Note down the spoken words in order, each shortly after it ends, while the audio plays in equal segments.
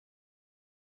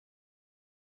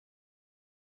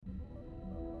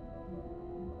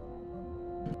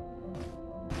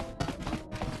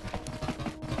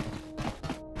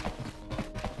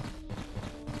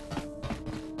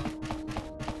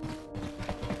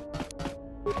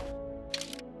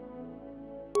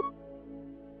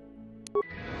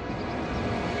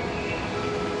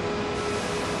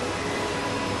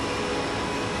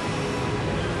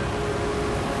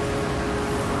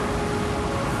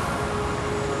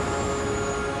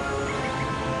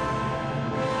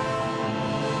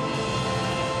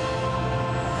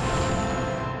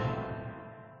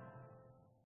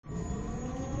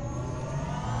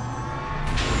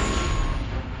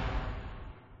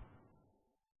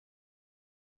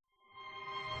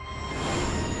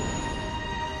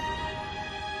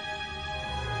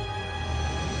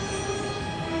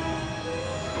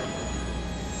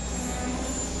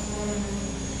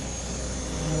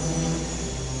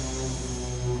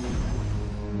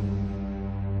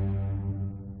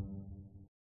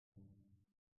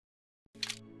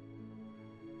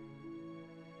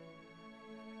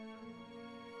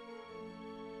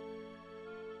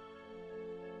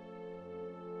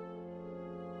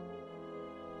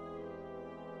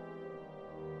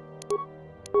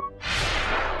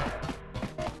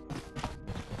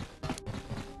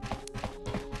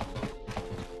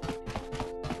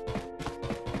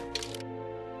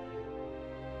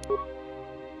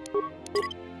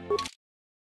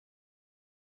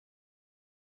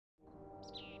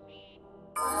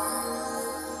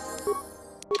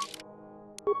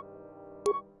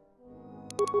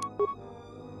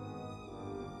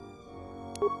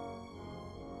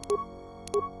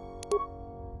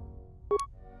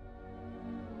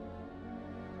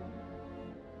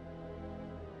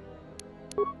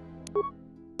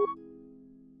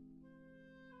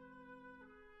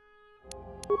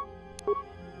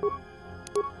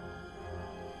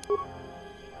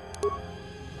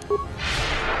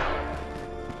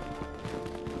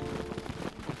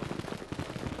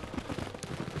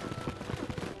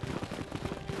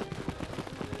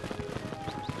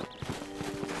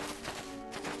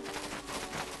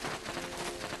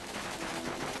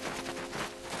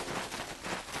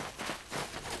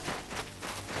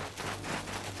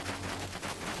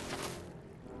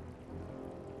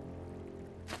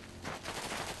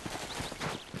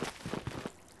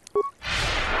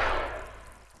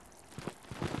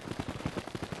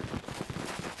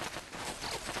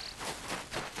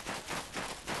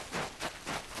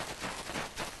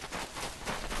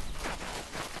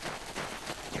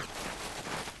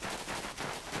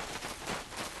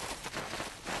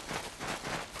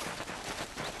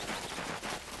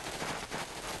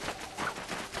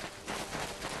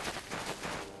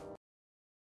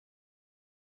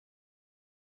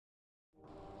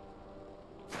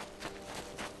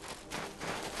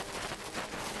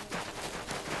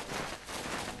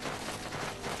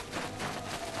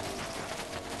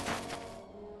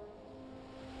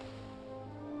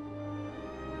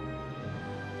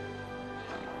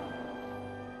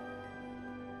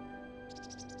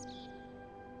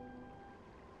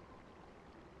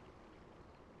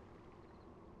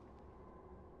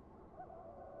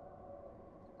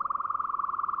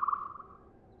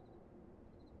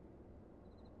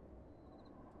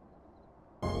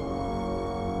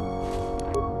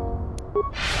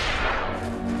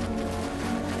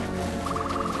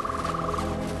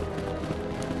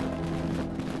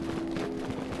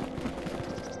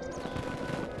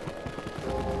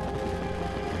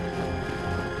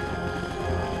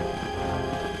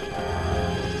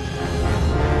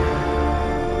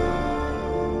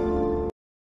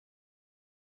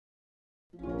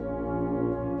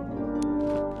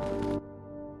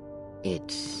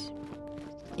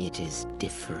It is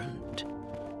different.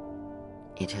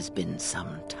 It has been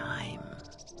some time.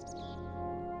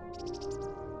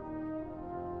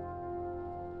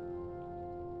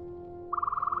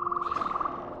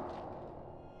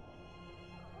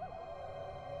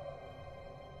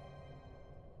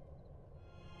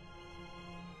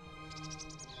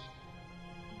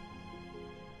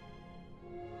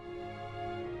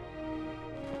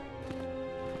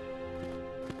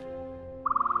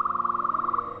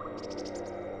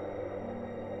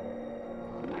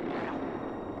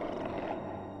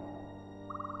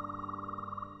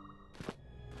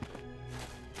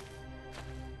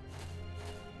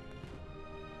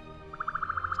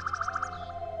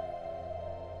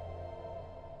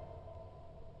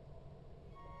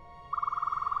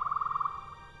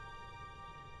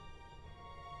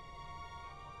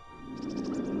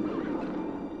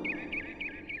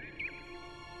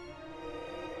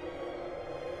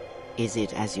 Is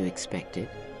it as you expected?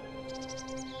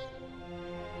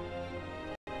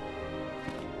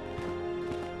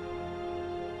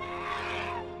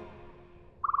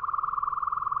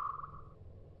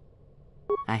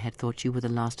 I had thought you were the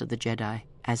last of the Jedi,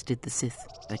 as did the Sith,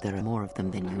 but there are more of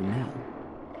them than you know.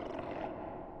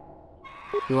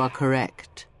 You are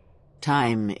correct.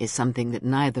 Time is something that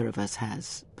neither of us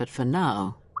has, but for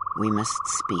now, we must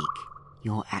speak.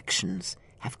 Your actions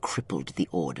have crippled the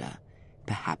Order,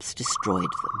 perhaps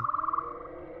destroyed them.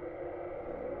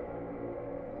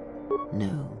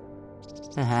 No,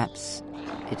 perhaps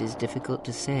it is difficult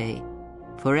to say.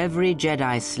 For every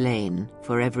Jedi slain,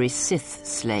 for every Sith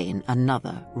slain,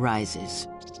 another rises.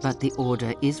 But the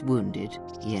Order is wounded,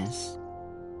 yes.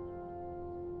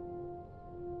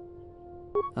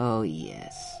 Oh,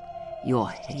 yes. Your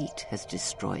hate has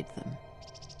destroyed them.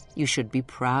 You should be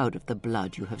proud of the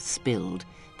blood you have spilled,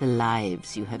 the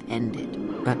lives you have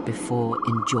ended. But before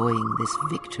enjoying this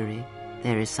victory,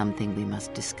 there is something we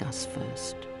must discuss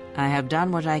first. I have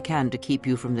done what I can to keep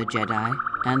you from the Jedi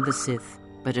and the Sith,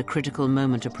 but a critical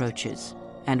moment approaches,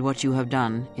 and what you have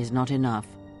done is not enough.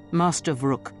 Master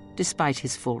Vrook, despite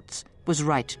his faults, was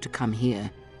right to come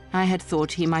here. I had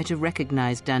thought he might have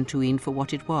recognized Dantooine for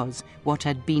what it was, what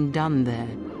had been done there.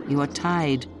 You are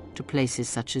tied to places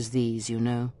such as these, you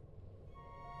know.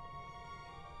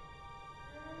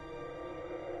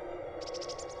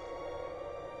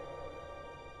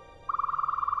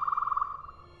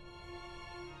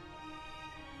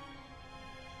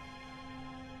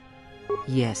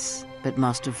 Yes, but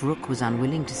Master Vrook was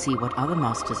unwilling to see what other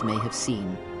masters may have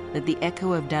seen, that the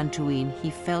echo of Dantooine he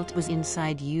felt was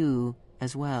inside you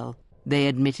as well. They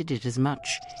admitted it as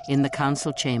much in the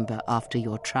council chamber after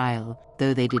your trial,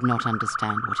 though they did not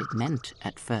understand what it meant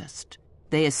at first.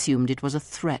 They assumed it was a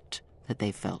threat that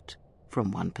they felt.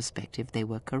 From one perspective, they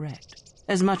were correct.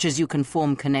 As much as you can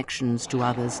form connections to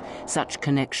others, such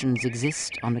connections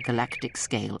exist on a galactic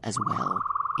scale as well.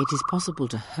 It is possible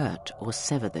to hurt or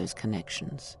sever those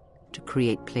connections, to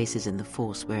create places in the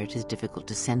Force where it is difficult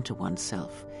to center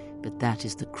oneself, but that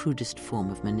is the crudest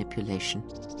form of manipulation.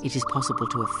 It is possible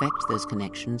to affect those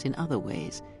connections in other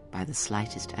ways, by the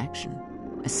slightest action,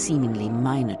 a seemingly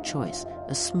minor choice,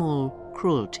 a small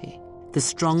cruelty. The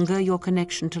stronger your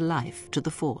connection to life, to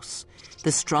the Force,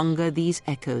 the stronger these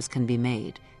echoes can be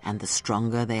made, and the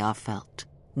stronger they are felt.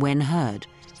 When heard,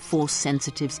 Force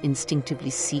sensitives instinctively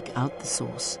seek out the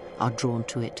source, are drawn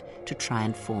to it to try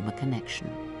and form a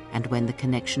connection. And when the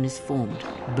connection is formed,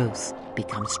 both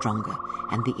become stronger,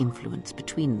 and the influence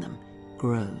between them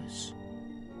grows.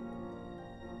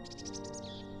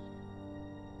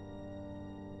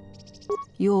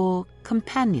 Your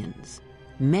companions,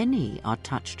 many are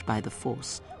touched by the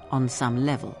Force on some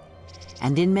level,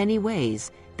 and in many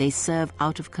ways they serve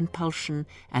out of compulsion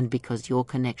and because your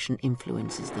connection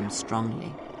influences them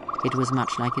strongly. It was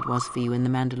much like it was for you in the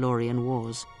Mandalorian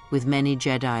Wars, with many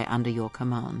Jedi under your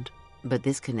command. But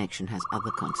this connection has other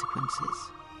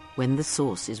consequences. When the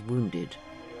source is wounded,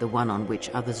 the one on which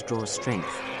others draw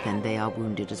strength, then they are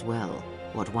wounded as well.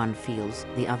 What one feels,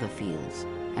 the other feels.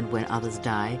 And when others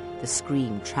die, the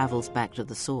scream travels back to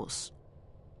the source.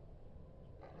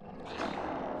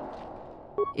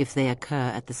 If they occur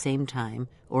at the same time,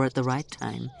 or at the right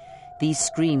time, these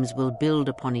screams will build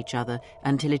upon each other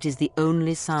until it is the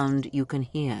only sound you can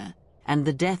hear. And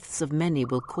the deaths of many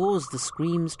will cause the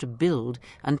screams to build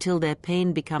until their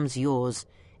pain becomes yours,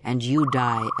 and you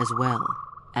die as well.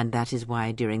 And that is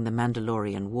why during the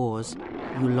Mandalorian Wars,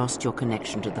 you lost your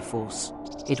connection to the Force.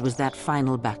 It was that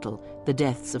final battle, the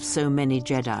deaths of so many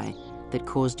Jedi, that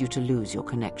caused you to lose your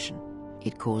connection.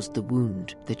 It caused the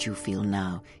wound that you feel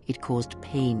now. It caused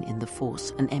pain in the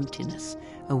Force, an emptiness,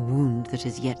 a wound that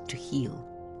has yet to heal.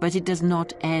 But it does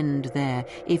not end there.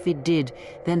 If it did,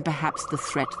 then perhaps the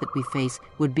threat that we face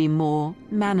would be more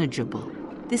manageable.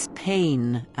 This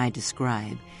pain I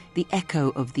describe, the echo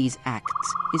of these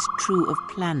acts, is true of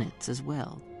planets as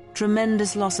well.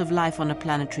 Tremendous loss of life on a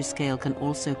planetary scale can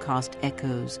also cast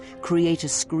echoes, create a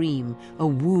scream, a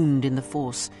wound in the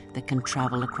Force that can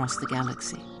travel across the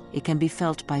galaxy. It can be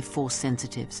felt by Force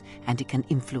sensitives, and it can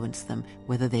influence them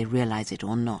whether they realize it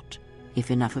or not.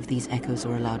 If enough of these echoes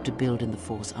are allowed to build in the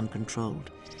Force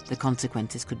uncontrolled, the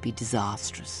consequences could be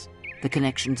disastrous. The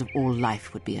connections of all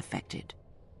life would be affected.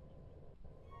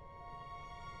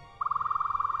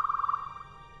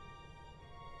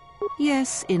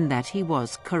 Yes, in that he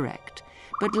was correct.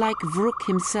 But like Vrook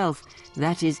himself,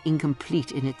 that is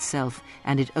incomplete in itself,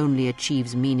 and it only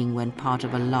achieves meaning when part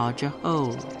of a larger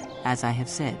whole. As I have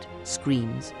said,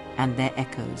 screams and their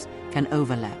echoes can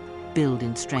overlap, build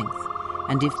in strength.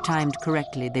 And if timed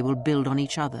correctly, they will build on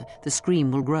each other. The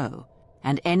scream will grow.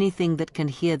 And anything that can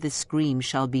hear this scream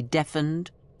shall be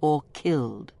deafened or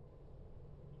killed.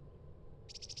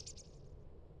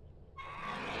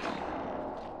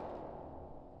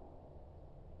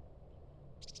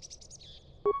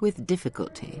 With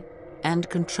difficulty, and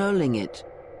controlling it,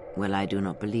 well, I do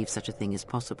not believe such a thing is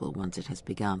possible once it has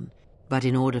begun. But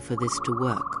in order for this to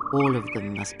work, all of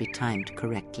them must be timed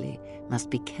correctly, must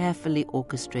be carefully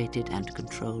orchestrated and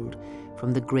controlled,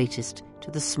 from the greatest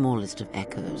to the smallest of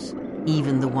echoes,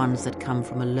 even the ones that come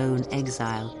from a lone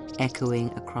exile echoing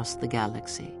across the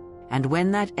galaxy. And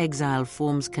when that exile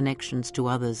forms connections to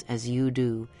others as you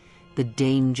do, the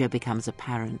danger becomes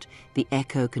apparent, the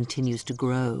echo continues to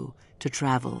grow, to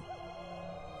travel.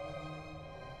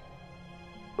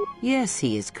 Yes,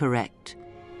 he is correct.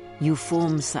 You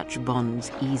form such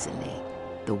bonds easily.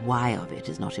 The why of it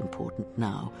is not important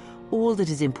now. All that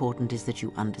is important is that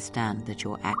you understand that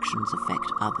your actions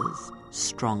affect others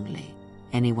strongly.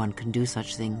 Anyone can do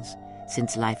such things,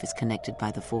 since life is connected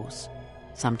by the Force.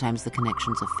 Sometimes the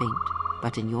connections are faint,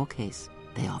 but in your case,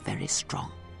 they are very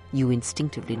strong. You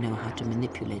instinctively know how to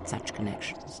manipulate such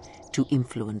connections, to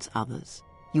influence others.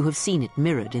 You have seen it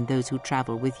mirrored in those who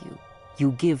travel with you.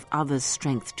 You give others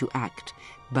strength to act,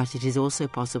 but it is also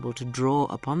possible to draw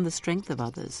upon the strength of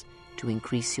others to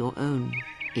increase your own.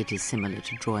 It is similar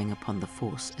to drawing upon the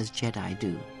Force as Jedi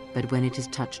do, but when it is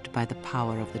touched by the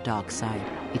power of the dark side,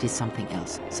 it is something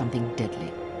else, something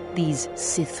deadly. These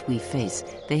Sith we face,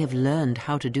 they have learned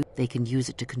how to do. They can use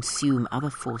it to consume other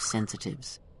Force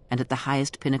sensitives, and at the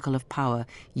highest pinnacle of power,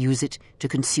 use it to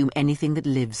consume anything that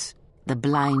lives. The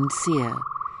blind seer.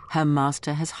 Her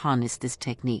master has harnessed this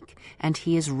technique, and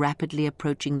he is rapidly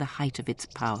approaching the height of its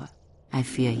power. I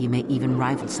fear he may even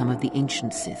rival some of the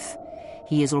ancient Sith.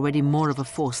 He is already more of a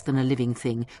force than a living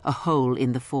thing, a hole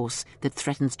in the Force that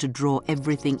threatens to draw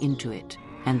everything into it.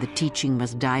 And the teaching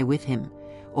must die with him,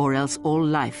 or else all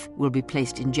life will be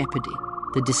placed in jeopardy.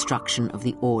 The destruction of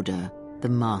the Order, the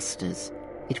Masters,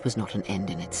 it was not an end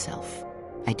in itself.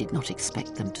 I did not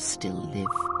expect them to still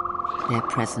live. Their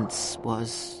presence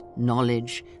was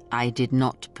knowledge I did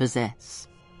not possess.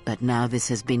 But now this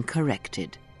has been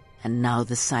corrected, and now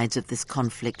the sides of this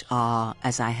conflict are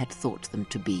as I had thought them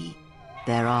to be.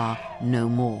 There are no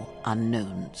more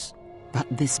unknowns. But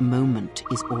this moment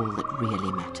is all that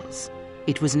really matters.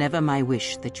 It was never my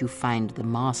wish that you find the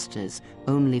Masters,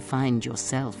 only find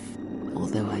yourself,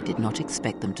 although I did not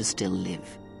expect them to still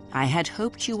live. I had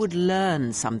hoped you would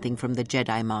learn something from the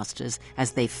Jedi Masters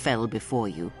as they fell before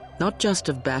you. Not just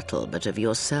of battle, but of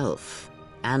yourself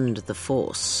and the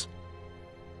Force.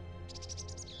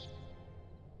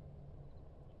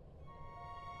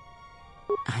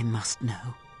 I must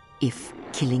know if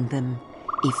killing them,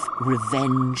 if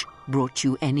revenge brought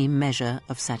you any measure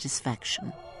of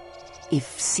satisfaction,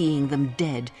 if seeing them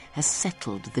dead has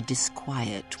settled the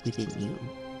disquiet within you.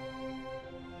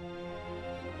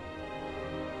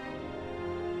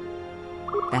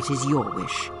 That is your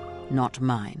wish, not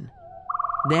mine.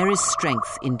 There is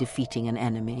strength in defeating an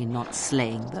enemy, not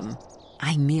slaying them.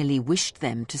 I merely wished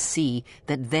them to see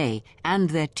that they and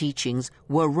their teachings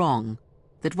were wrong,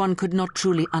 that one could not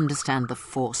truly understand the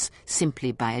Force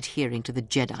simply by adhering to the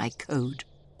Jedi code.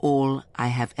 All I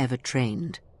have ever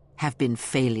trained have been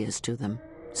failures to them.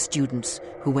 Students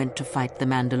who went to fight the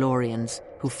Mandalorians,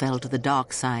 who fell to the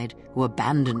dark side, who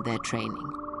abandoned their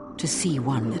training. To see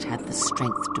one that had the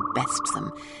strength to best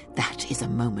them, that is a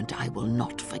moment I will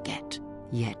not forget.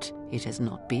 Yet it has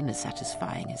not been as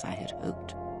satisfying as I had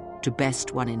hoped. To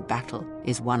best one in battle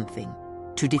is one thing.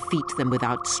 To defeat them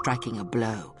without striking a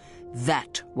blow,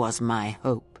 that was my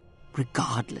hope.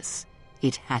 Regardless,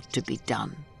 it had to be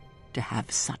done. To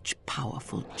have such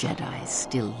powerful Jedi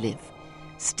still live,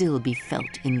 still be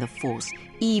felt in the Force,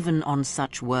 even on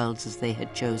such worlds as they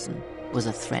had chosen, was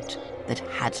a threat that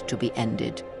had to be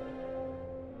ended.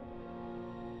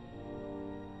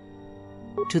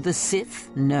 To the Sith?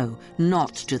 No,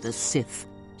 not to the Sith.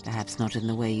 Perhaps not in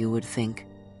the way you would think.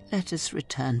 Let us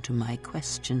return to my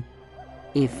question.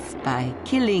 If by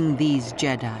killing these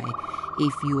Jedi,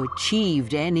 if you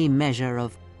achieved any measure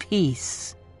of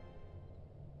peace...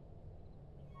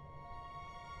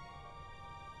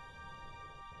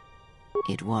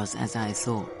 It was as I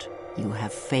thought. You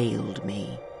have failed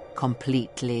me,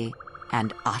 completely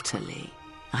and utterly.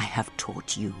 I have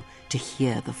taught you to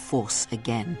hear the Force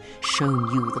again,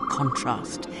 shown you the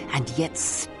contrast, and yet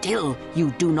still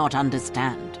you do not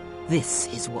understand. This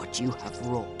is what you have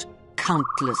wrought.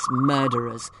 Countless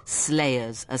murderers,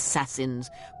 slayers, assassins,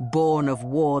 born of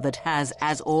war that has,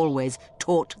 as always,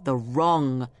 taught the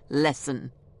wrong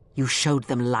lesson. You showed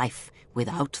them life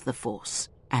without the Force,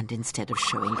 and instead of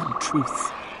showing them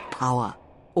truth, power,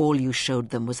 all you showed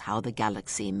them was how the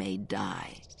galaxy may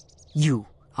die. You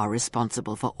are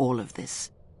responsible for all of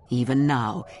this. Even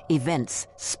now, events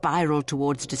spiral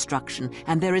towards destruction,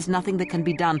 and there is nothing that can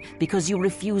be done because you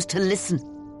refuse to listen,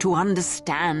 to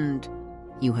understand.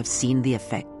 You have seen the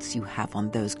effects you have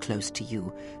on those close to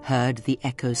you, heard the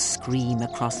echoes scream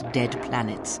across dead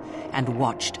planets, and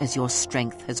watched as your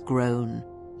strength has grown.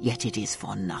 Yet it is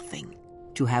for nothing.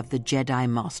 To have the Jedi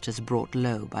Masters brought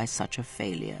low by such a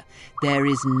failure, there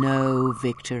is no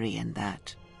victory in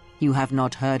that. You have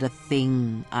not heard a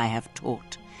thing I have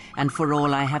taught, and for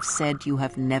all I have said, you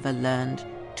have never learned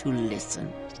to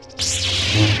listen.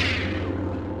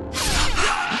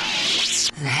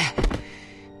 There.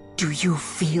 Do you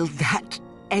feel that,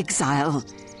 Exile?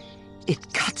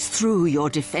 It cuts through your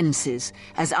defenses,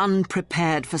 as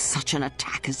unprepared for such an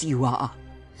attack as you are.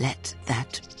 Let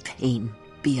that pain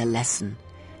be a lesson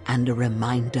and a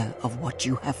reminder of what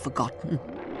you have forgotten.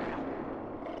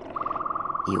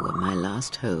 You were my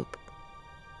last hope,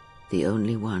 the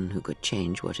only one who could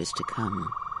change what is to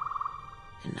come.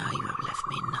 And now you have left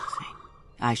me nothing.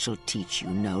 I shall teach you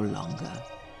no longer.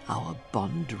 Our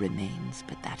bond remains,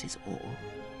 but that is all.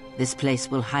 This place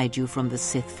will hide you from the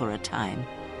Sith for a time,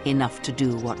 enough to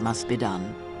do what must be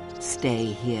done. Stay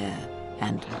here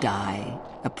and die,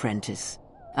 apprentice,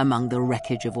 among the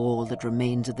wreckage of all that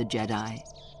remains of the Jedi.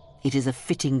 It is a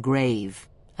fitting grave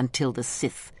until the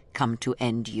Sith come to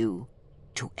end you,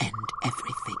 to end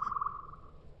everything.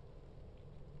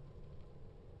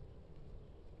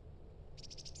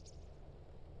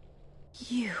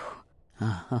 You...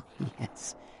 Oh,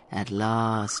 yes. At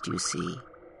last, you see.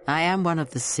 I am one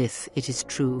of the Sith, it is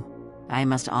true. I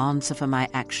must answer for my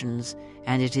actions,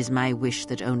 and it is my wish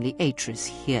that only Atris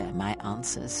hear my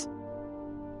answers.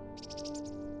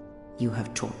 You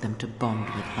have taught them to bond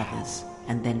with others,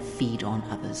 and then feed on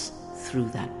others through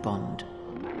that bond.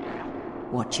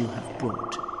 What you have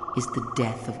brought is the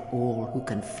death of all who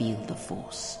can feel the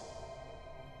Force.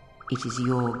 It is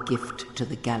your gift to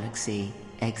the galaxy,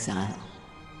 Exile.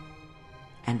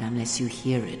 And unless you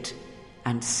hear it,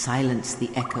 and silence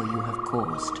the echo you have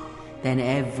caused, then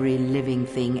every living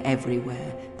thing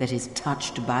everywhere that is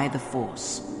touched by the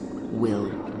Force will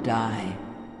die.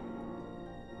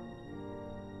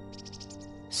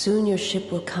 Soon your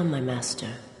ship will come, my master.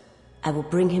 I will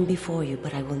bring him before you,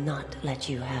 but I will not let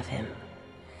you have him.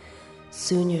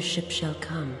 Soon your ship shall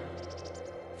come,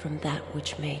 from that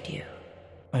which made you.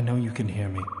 I know you can hear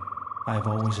me. I have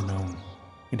always known.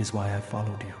 It is why I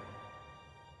followed you.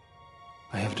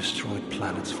 I have destroyed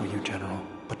planets for you, General,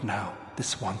 but now,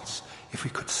 this once, if we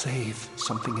could save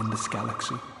something in this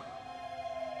galaxy.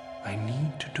 I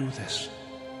need to do this,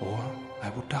 or I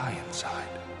will die inside,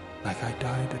 like I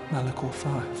died at Malak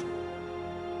 5.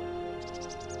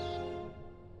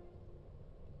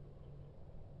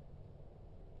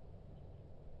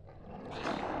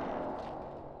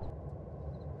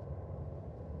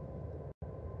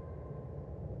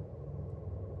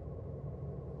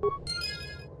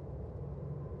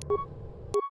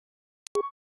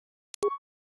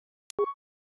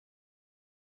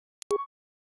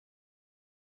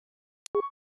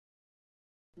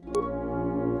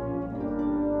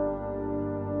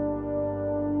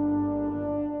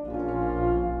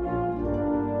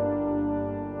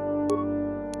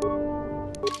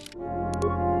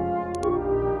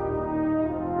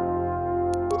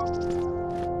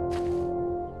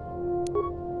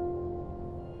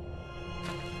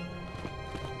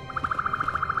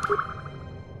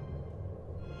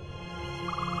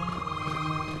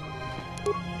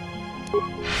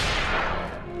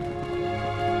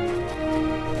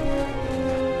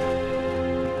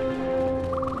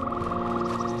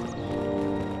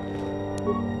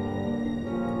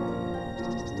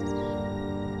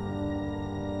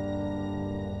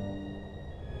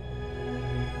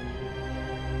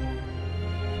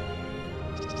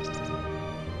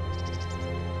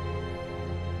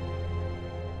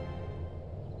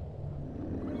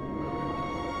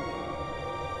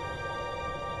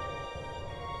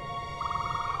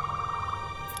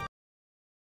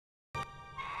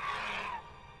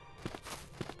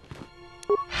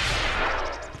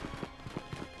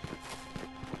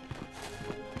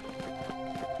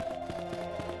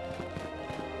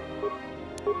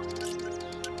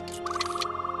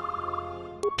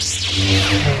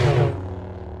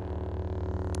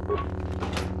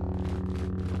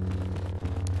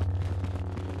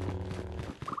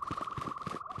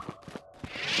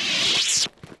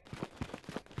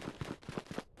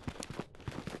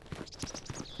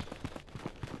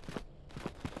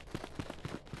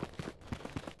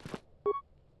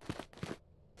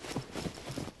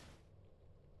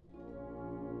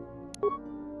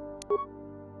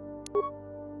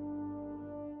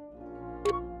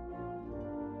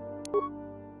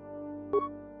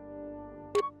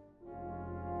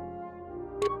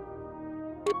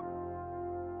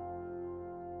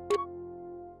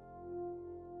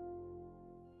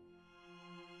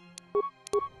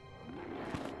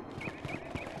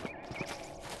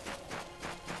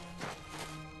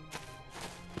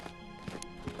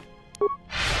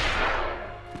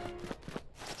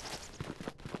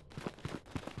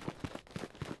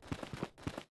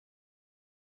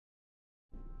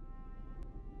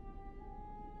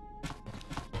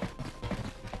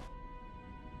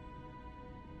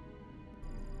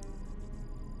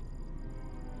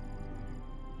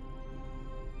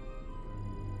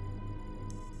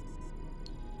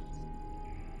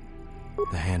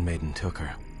 The handmaiden took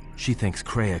her. She thinks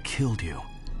Kreia killed you.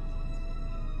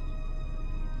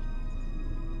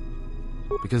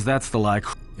 Because that's the lie.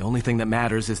 The only thing that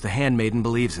matters is the handmaiden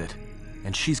believes it.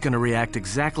 And she's gonna react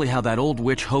exactly how that old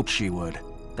witch hoped she would.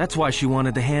 That's why she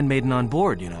wanted the handmaiden on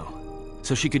board, you know.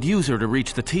 So she could use her to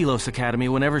reach the Telos Academy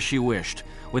whenever she wished,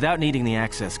 without needing the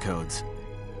access codes.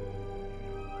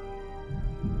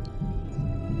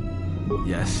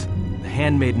 Yes, the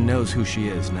Handmaiden knows who she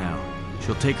is now.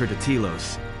 She'll take her to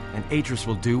Telos, and Atris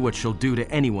will do what she'll do to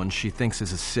anyone she thinks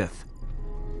is a Sith.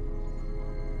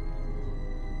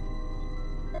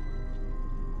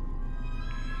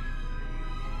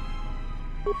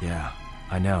 Yeah,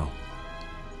 I know.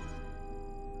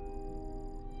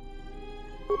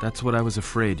 That's what I was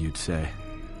afraid you'd say.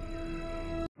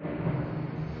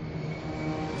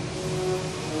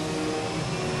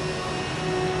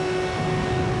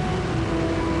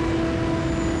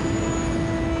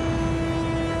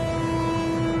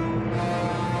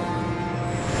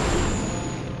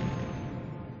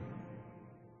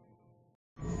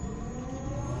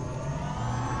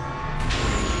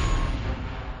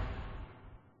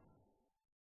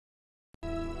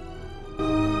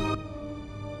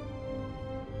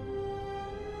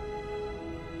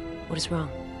 What is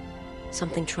wrong?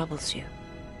 Something troubles you.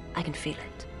 I can feel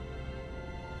it.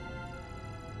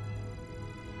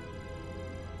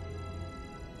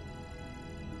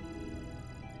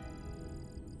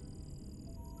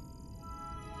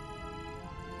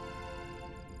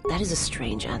 That is a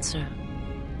strange answer.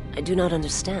 I do not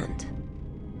understand.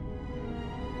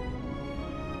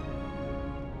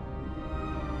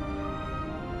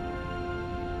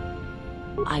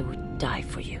 I would die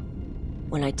for you.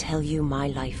 When I tell you my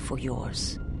life for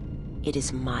yours, it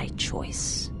is my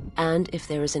choice. And if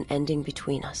there is an ending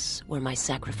between us where my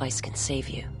sacrifice can save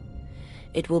you,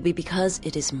 it will be because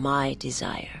it is my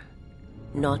desire,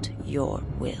 not your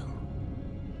will.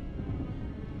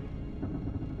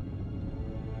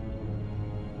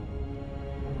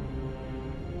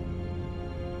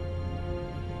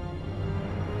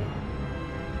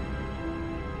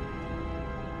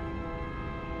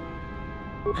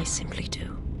 I simply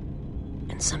do.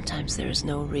 And sometimes there is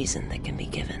no reason that can be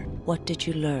given. What did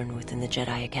you learn within the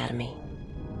Jedi Academy?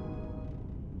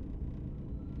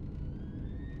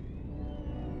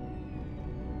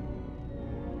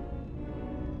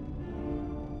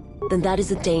 Then that is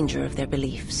the danger of their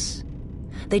beliefs.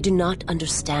 They do not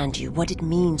understand you, what it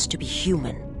means to be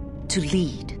human, to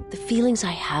lead. The feelings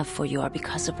I have for you are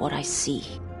because of what I see,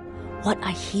 what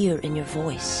I hear in your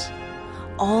voice.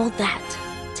 All that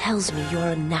tells me you're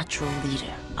a natural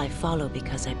leader. I follow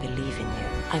because I believe in you.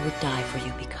 I would die for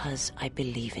you because I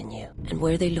believe in you. And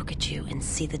where they look at you and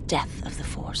see the death of the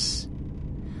Force,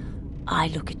 I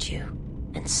look at you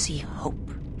and see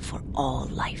hope for all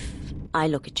life. I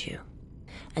look at you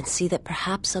and see that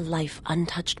perhaps a life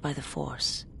untouched by the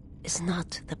Force is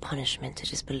not the punishment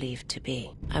it is believed to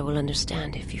be. I will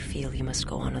understand if you feel you must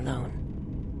go on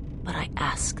alone, but I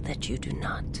ask that you do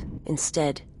not.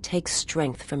 Instead, take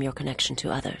strength from your connection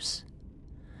to others.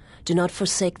 Do not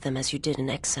forsake them as you did in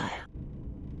Exile.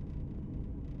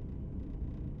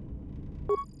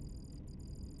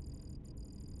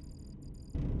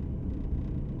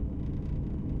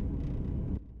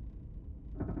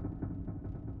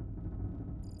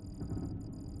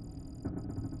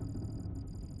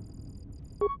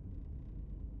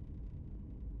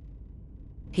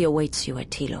 He awaits you at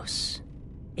Telos.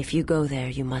 If you go there,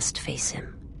 you must face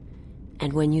him.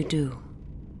 And when you do,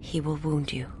 he will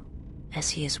wound you,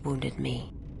 as he has wounded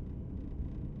me.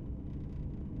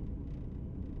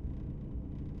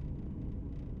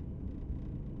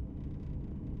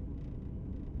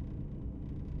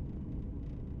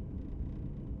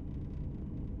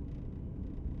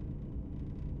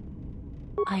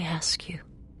 I ask you,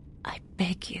 I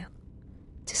beg you,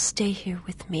 to stay here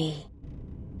with me.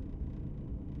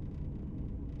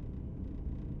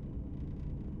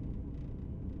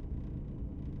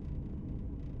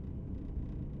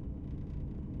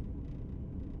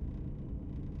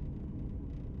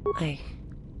 I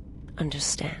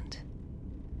understand.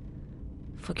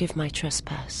 Forgive my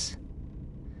trespass.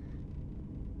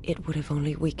 It would have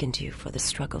only weakened you for the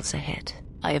struggles ahead.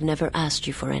 I have never asked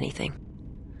you for anything.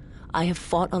 I have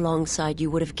fought alongside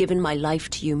you, would have given my life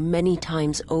to you many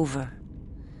times over.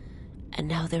 And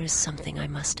now there is something I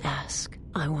must ask.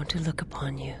 I want to look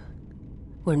upon you,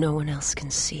 where no one else can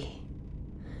see.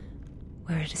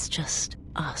 Where it is just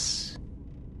us.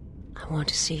 I want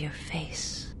to see your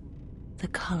face. The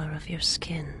color of your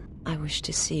skin. I wish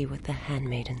to see what the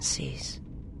handmaiden sees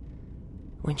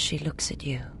when she looks at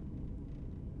you.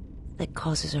 That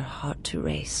causes her heart to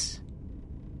race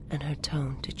and her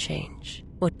tone to change.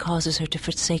 What causes her to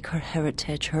forsake her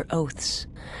heritage, her oaths,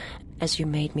 as you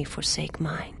made me forsake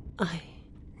mine. I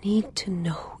need to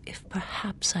know if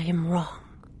perhaps I am wrong.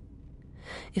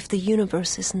 If the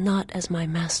universe is not as my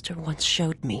master once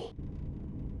showed me.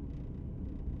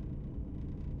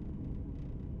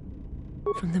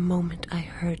 From the moment I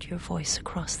heard your voice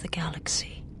across the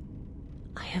galaxy,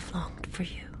 I have longed for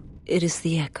you. It is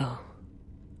the echo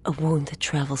A wound that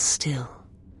travels still,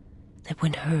 that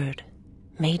when heard,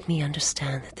 made me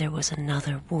understand that there was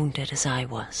another wounded as I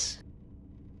was.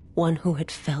 One who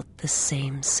had felt the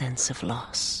same sense of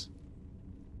loss.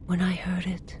 When I heard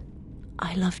it,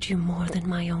 I loved you more than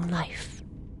my own life.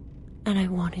 And I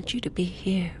wanted you to be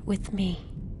here with me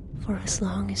for as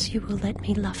long as you will let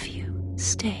me love you.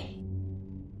 Stay.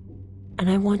 And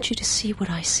I want you to see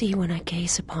what I see when I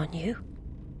gaze upon you.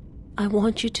 I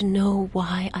want you to know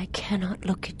why I cannot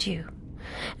look at you,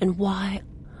 and why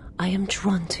I am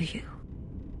drawn to you.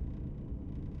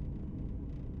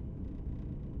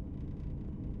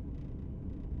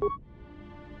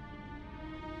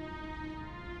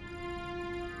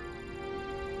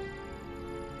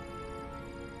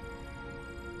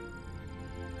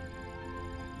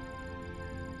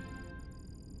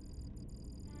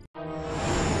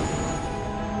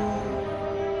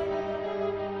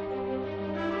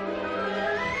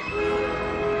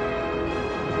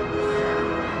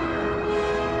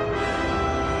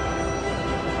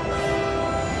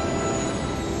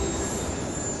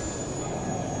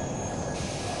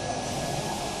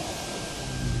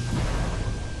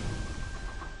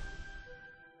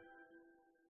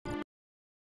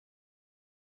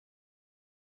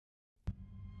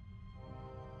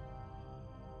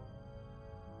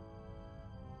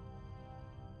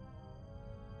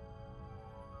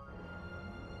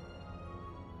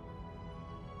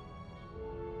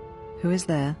 Who is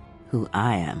there? Who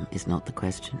I am is not the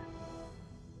question.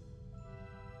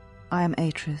 I am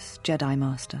Atris, Jedi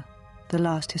Master, the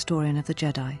last historian of the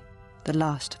Jedi, the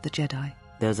last of the Jedi.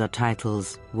 Those are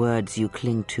titles, words you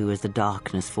cling to as the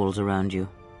darkness falls around you.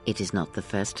 It is not the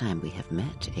first time we have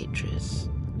met, Atris.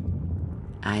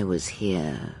 I was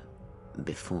here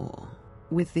before.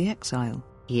 With the Exile?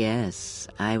 Yes,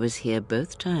 I was here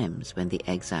both times when the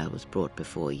Exile was brought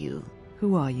before you.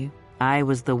 Who are you? I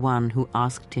was the one who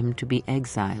asked him to be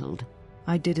exiled.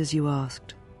 I did as you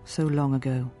asked, so long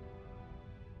ago.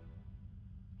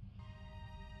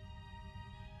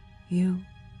 You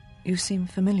seem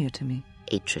familiar to me.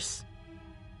 Atris,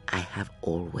 I have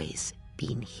always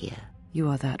been here. You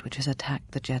are that which has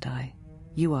attacked the Jedi.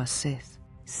 You are Sith.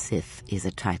 Sith is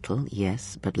a title,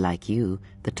 yes, but like you,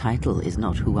 the title is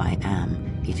not who I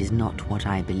am. It is not what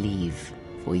I believe.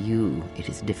 For you, it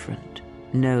is different.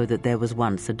 Know that there was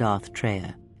once a Darth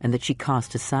Treya, and that she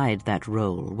cast aside that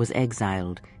role, was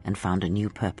exiled, and found a new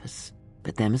purpose.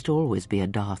 But there must always be a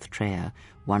Darth Treya,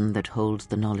 one that holds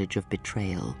the knowledge of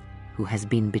betrayal, who has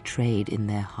been betrayed in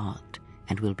their heart,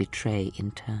 and will betray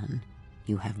in turn.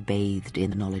 You have bathed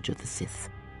in the knowledge of the Sith,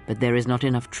 but there is not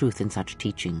enough truth in such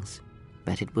teachings.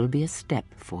 But it will be a step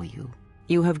for you.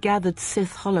 You have gathered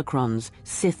Sith holocrons,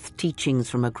 Sith teachings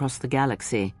from across the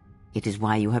galaxy. It is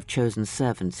why you have chosen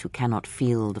servants who cannot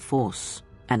feel the Force.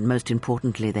 And most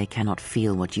importantly, they cannot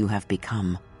feel what you have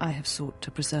become. I have sought to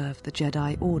preserve the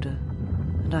Jedi Order,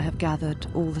 and I have gathered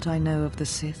all that I know of the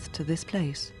Sith to this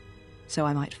place, so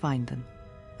I might find them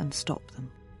and stop them.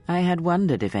 I had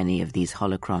wondered if any of these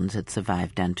holocrons had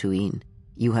survived Dantooine.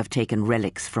 You have taken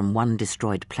relics from one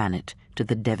destroyed planet to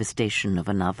the devastation of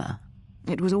another.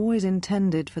 It was always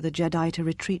intended for the Jedi to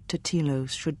retreat to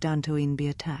Telos should Dantooine be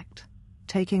attacked,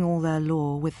 taking all their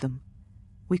lore with them.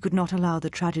 We could not allow the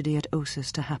tragedy at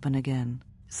Ossus to happen again.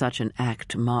 Such an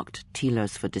act marked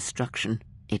Telos for destruction.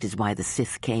 It is why the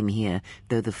Sith came here,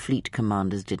 though the fleet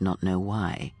commanders did not know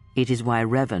why. It is why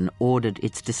Revan ordered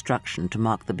its destruction to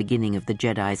mark the beginning of the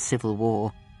Jedi's civil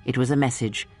war. It was a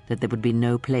message that there would be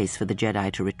no place for the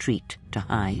Jedi to retreat, to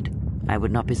hide. I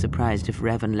would not be surprised if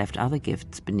Revan left other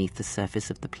gifts beneath the surface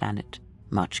of the planet.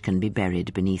 Much can be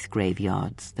buried beneath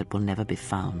graveyards that will never be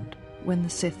found. When the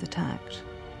Sith attacked,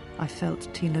 I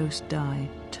felt Telos die.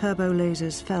 Turbo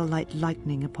lasers fell like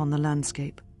lightning upon the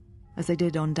landscape, as they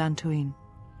did on Dantooine,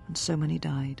 and so many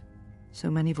died.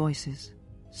 So many voices,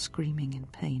 screaming in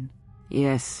pain.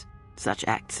 Yes, such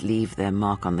acts leave their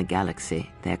mark on the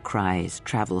galaxy. Their cries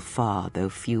travel far, though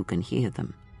few can hear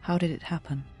them. How did it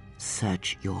happen?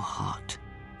 Search your heart.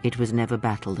 It was never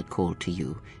battle that called to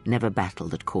you, never battle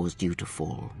that caused you to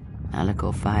fall.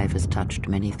 Malak 5 has touched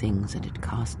many things, and it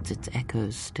casts its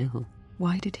echoes still.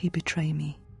 Why did he betray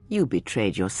me? You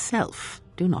betrayed yourself.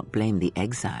 Do not blame the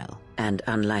Exile. And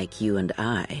unlike you and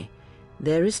I,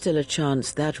 there is still a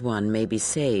chance that one may be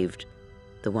saved,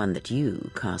 the one that you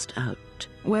cast out.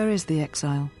 Where is the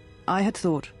Exile? I had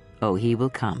thought... Oh, he will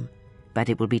come, but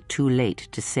it will be too late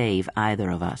to save either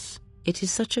of us. It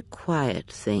is such a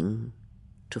quiet thing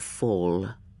to fall,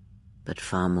 but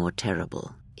far more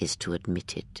terrible is to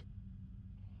admit it.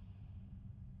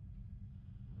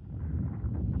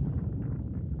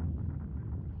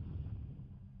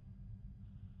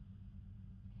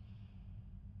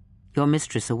 Your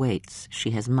mistress awaits. She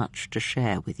has much to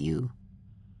share with you.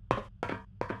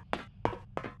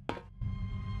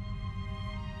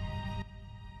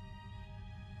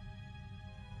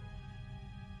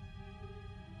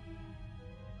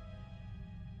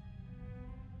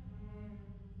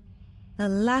 The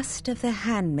last of the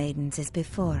handmaidens is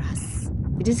before us.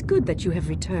 It is good that you have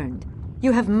returned.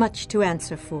 You have much to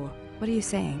answer for. What are you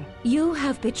saying? You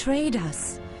have betrayed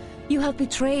us. You have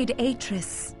betrayed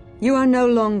Atris. You are no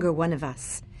longer one of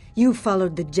us. You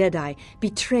followed the Jedi,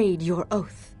 betrayed your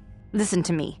oath. Listen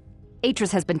to me.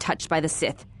 Atris has been touched by the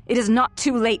Sith. It is not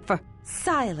too late for...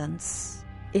 Silence.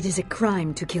 It is a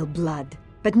crime to kill blood,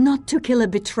 but not to kill a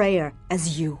betrayer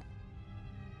as you.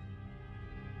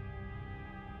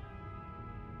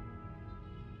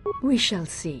 We shall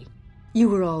see. You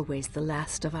were always the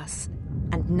last of us,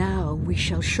 and now we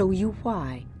shall show you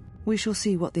why. We shall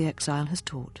see what the Exile has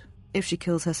taught. If she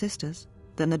kills her sisters,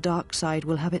 then the dark side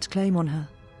will have its claim on her.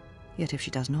 Yet if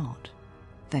she does not,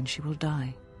 then she will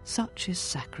die. Such is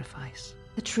sacrifice.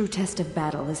 The true test of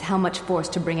battle is how much force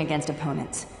to bring against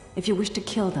opponents. If you wish to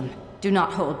kill them, do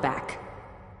not hold back.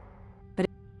 But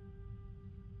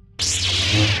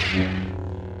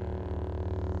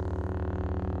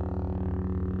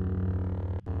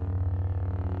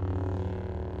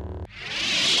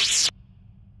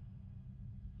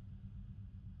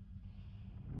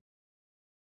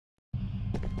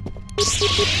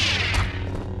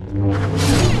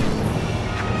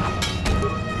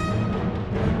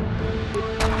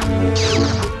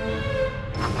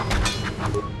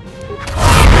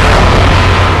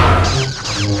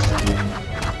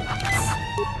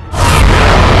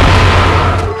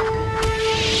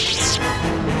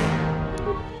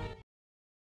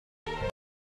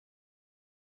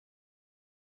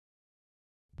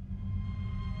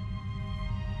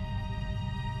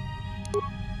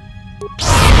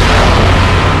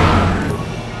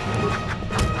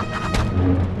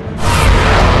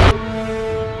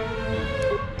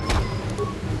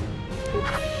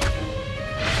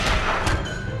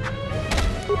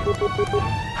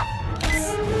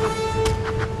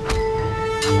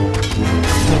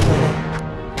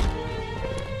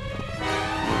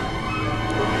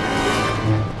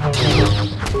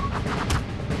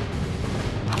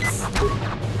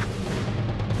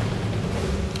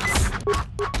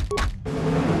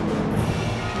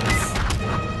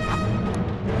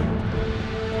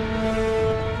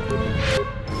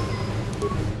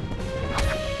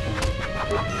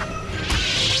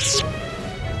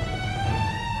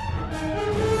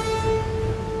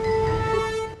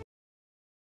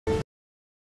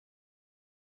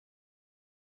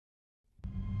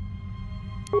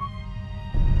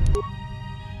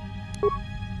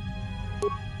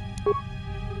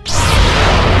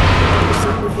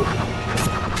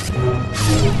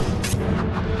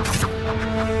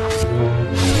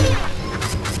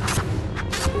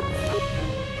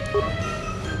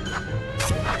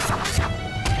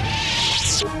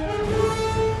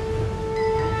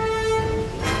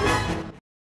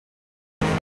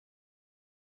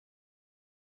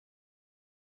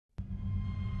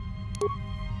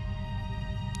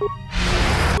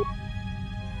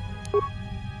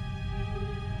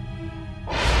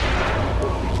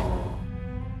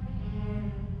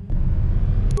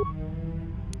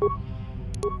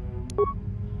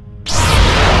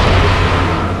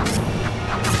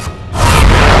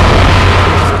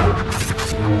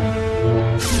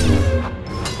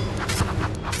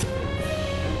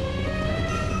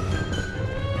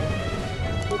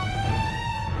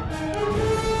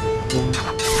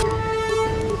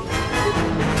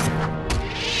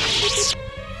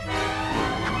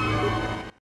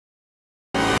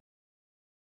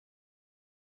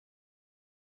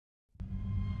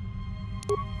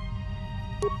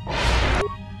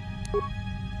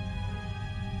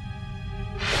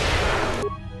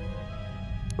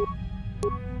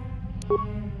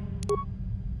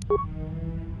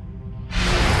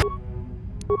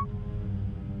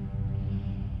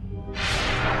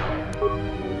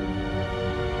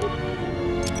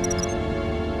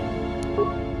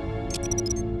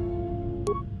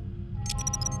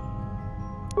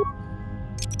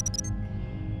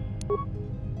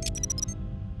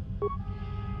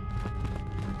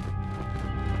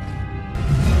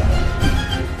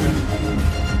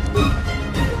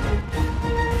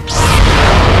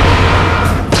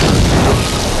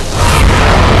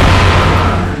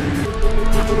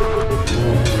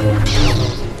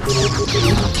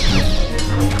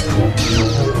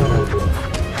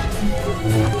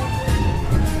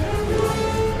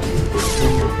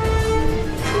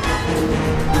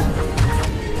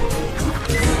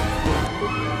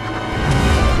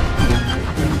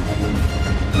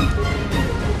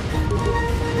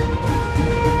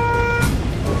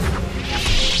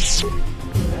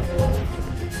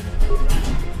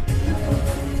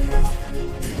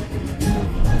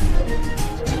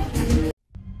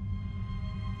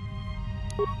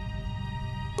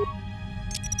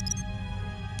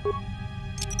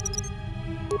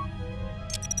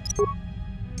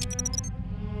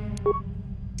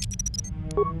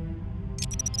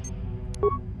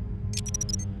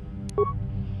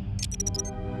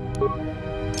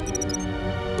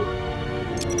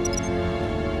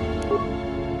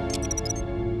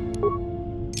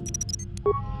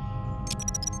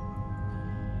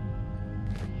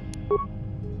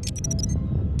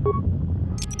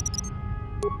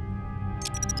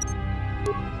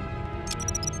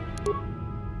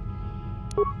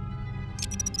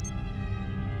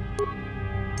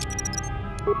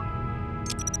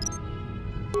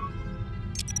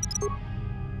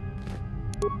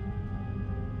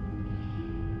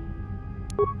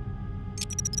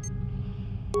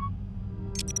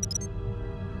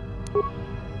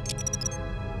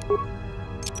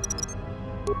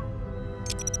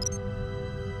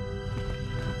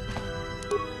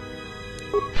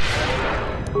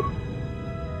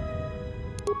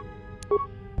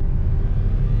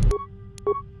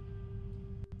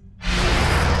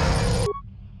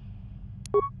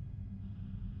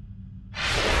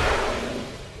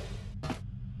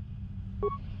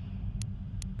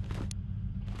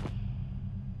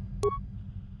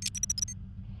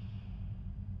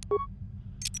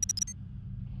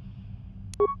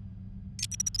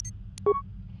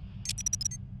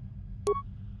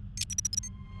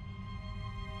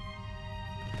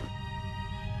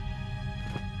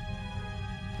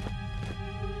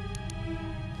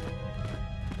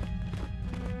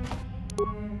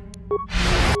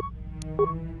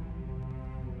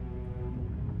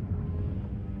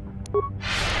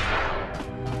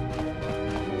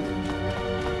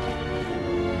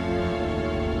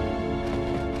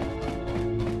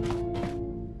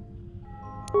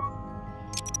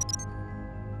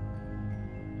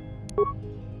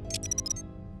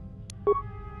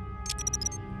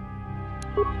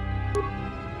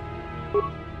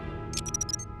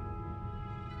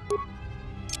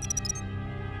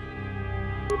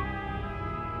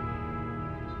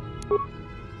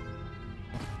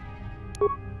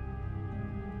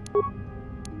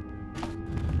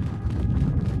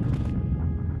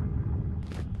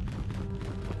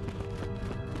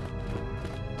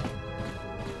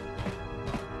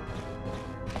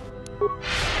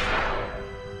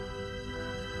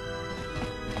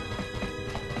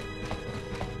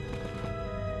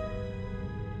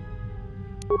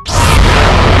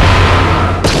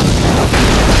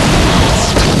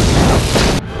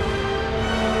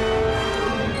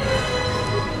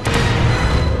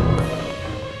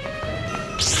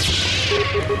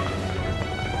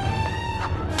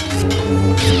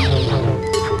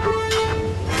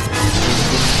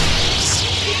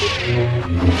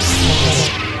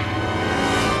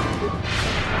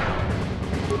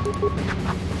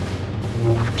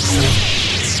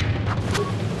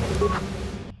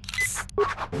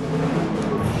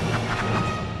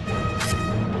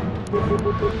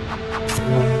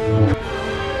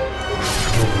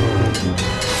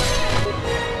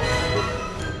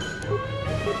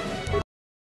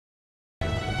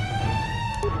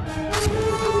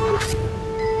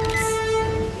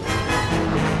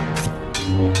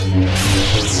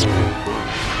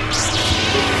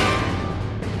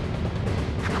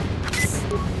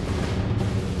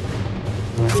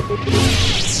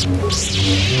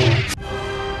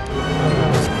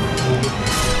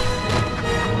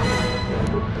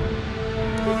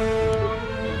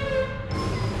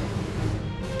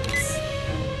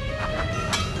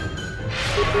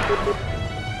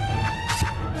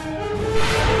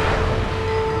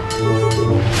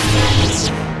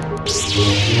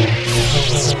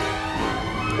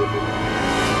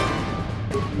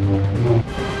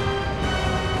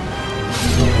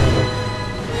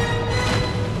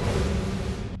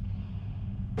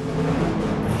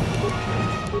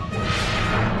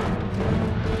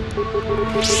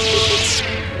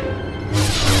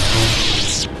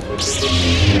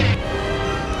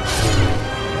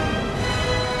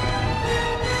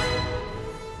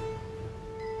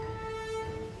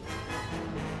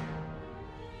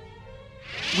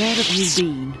Where have you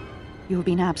been? You have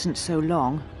been absent so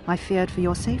long, I feared for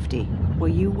your safety. Were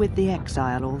you with the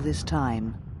Exile all this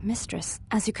time? Mistress,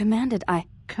 as you commanded, I...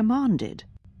 Commanded?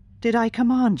 Did I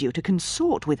command you to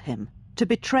consort with him? To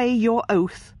betray your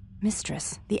oath?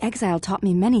 Mistress, the Exile taught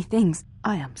me many things.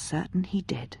 I am certain he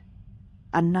did.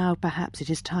 And now perhaps it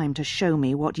is time to show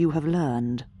me what you have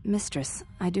learned. Mistress,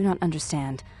 I do not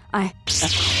understand. Of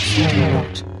course you do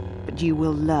not. But you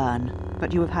will learn.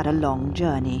 But you have had a long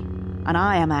journey. And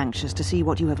I am anxious to see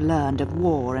what you have learned of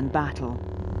war and battle.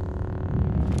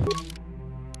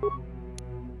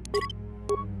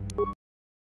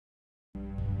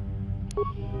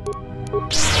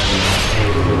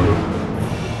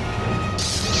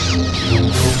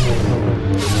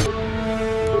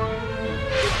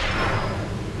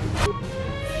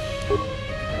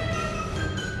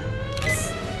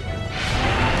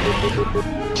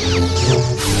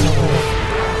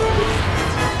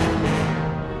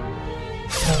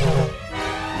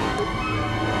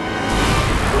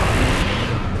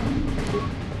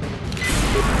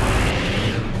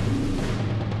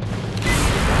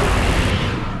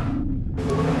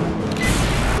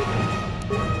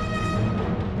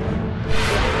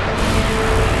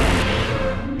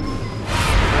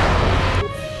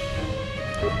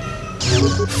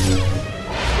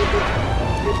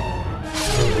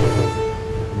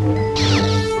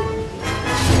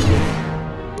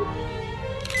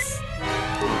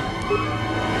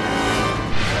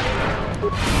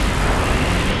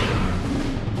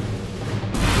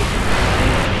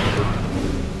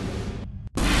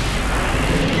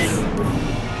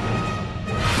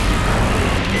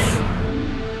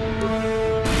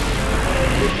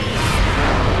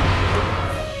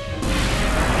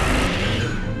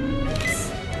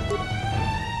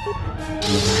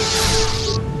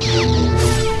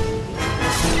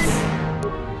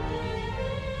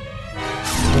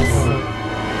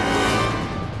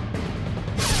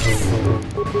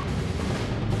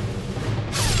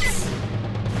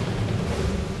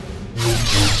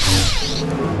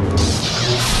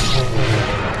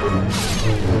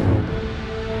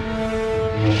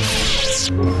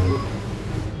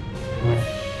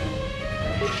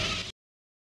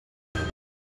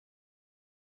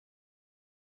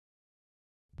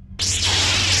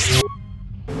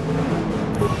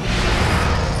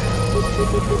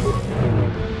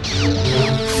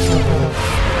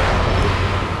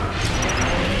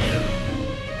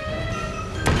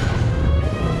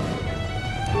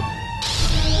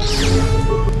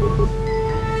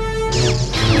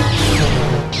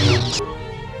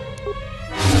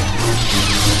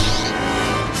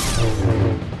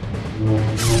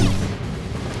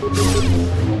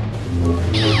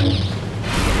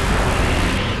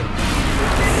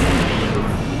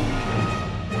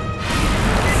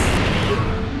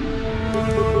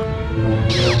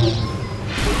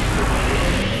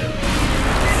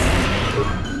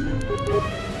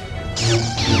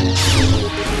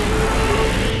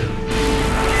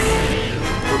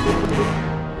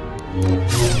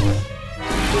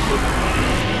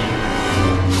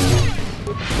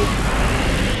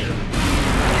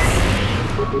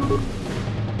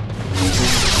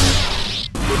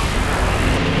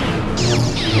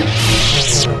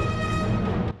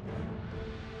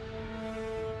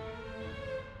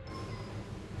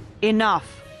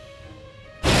 Enough!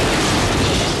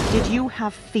 Did you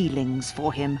have feelings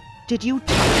for him? Did you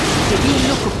touch? Did you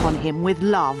look upon him with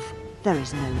love? There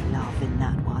is no love in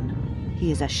that one.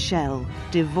 He is a shell,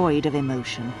 devoid of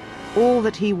emotion. All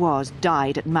that he was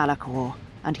died at Malak,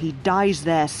 and he dies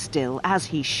there still, as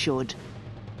he should.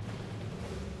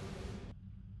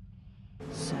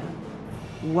 So,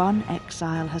 one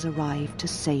exile has arrived to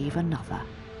save another.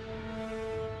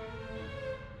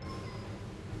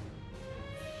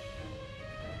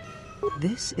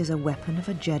 This is a weapon of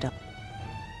a Jedi.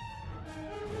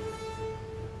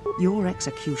 Your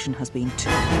execution has been too...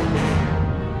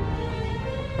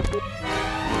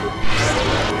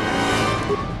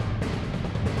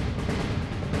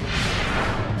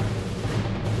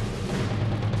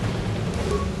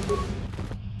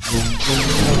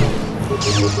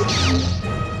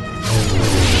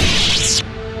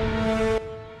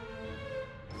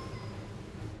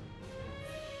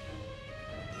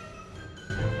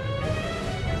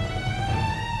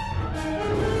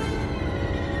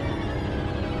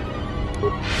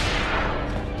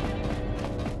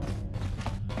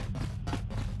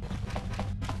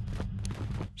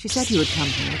 She said you would come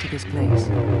here to this place.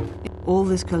 All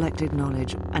this collected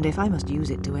knowledge, and if I must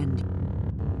use it to end...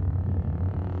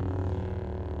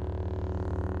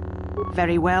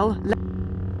 Very well.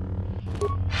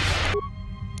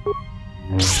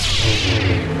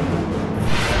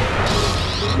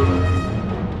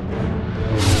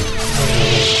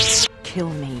 Kill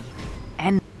me.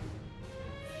 And...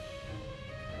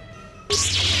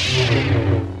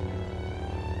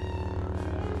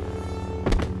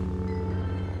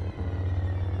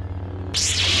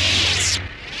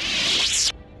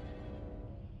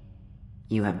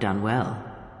 You have done well.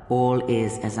 All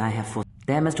is as I have foreseen.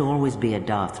 There must always be a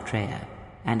Darth Treya,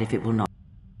 and if it will not...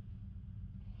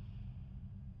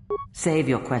 Save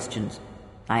your questions.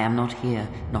 I am not here,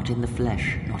 not in the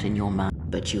flesh, not in your mind.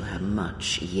 But you have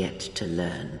much yet to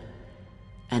learn.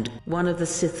 And one of the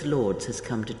Sith Lords has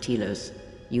come to Telos.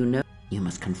 You know you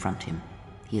must confront him.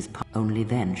 He is... Only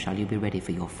then shall you be ready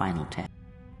for your final test.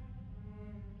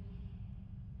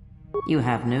 You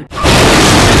have no...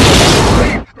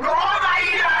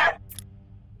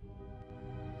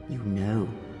 You know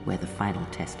where the final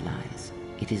test lies.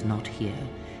 It is not here,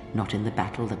 not in the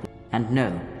battle that... And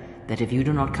know that if you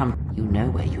do not come, you know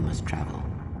where you must travel.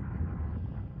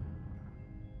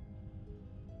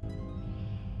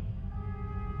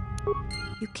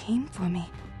 You came for me.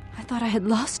 I thought I had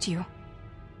lost you.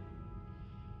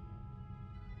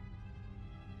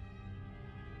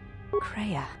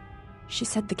 Kreia. She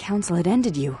said the council had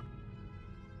ended you.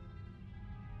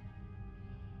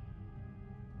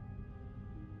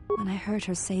 When I heard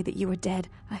her say that you were dead,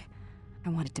 I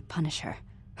wanted to punish her,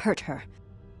 hurt her.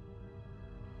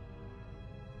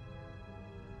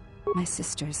 My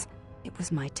sisters, it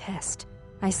was my test.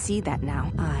 I see that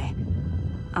now. I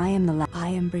am I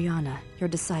am Brianna, your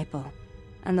disciple,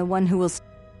 and the one who will...